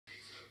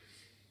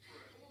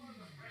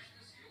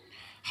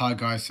Hi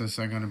guys, so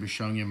I'm going to be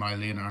showing you my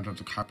Leonardo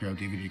Dicapro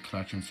DVD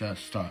collection set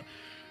start.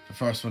 The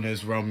first one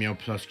is Romeo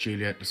plus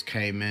Juliet. This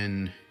came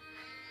in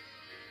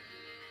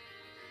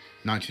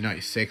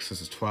 1996.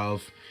 This is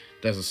 12.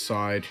 There's a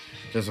side,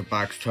 there's a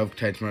back, 12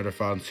 contains murder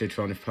file, and suit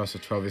only plus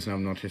 12 is now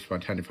noticed by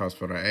 10 pounds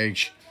for their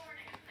age.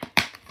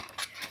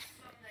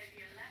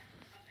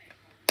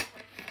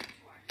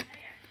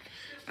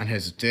 And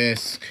here's a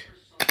disc.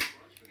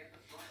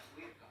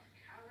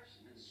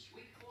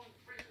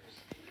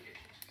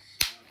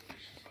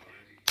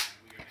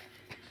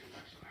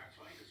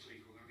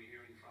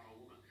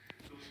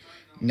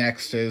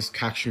 Next is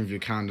Catch Me If You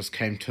Can. This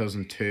came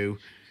 2002.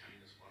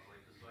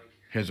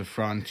 Here's a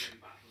front,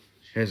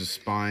 here's a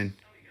spine,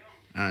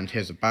 and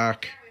here's a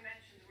back.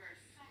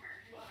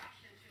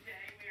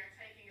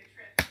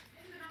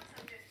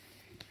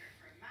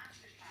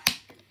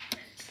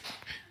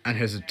 And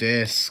here's a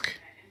disc.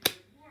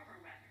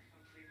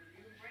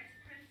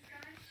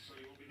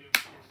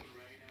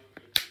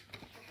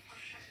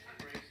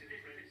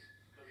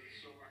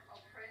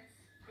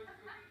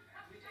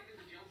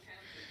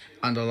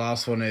 And the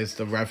last one is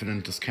The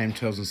Revenant. This came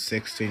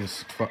 2016.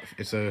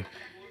 It's a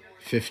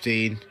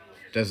 15.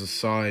 There's a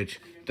side.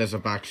 There's a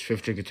back.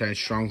 15 contains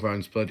strong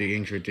violence, bloody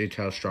injury,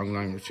 detail, strong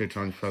language,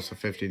 220 plus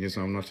 15 is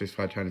not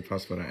notified 20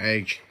 plus for their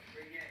age.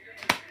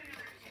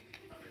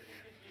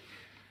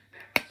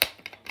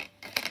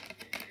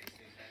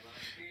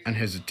 And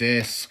here's a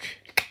disc.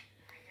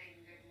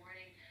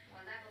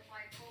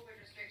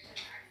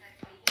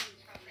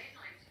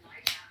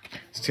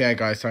 So yeah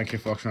guys, thank you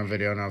for watching my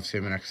video, and I'll see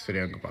you in my next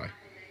video. Goodbye.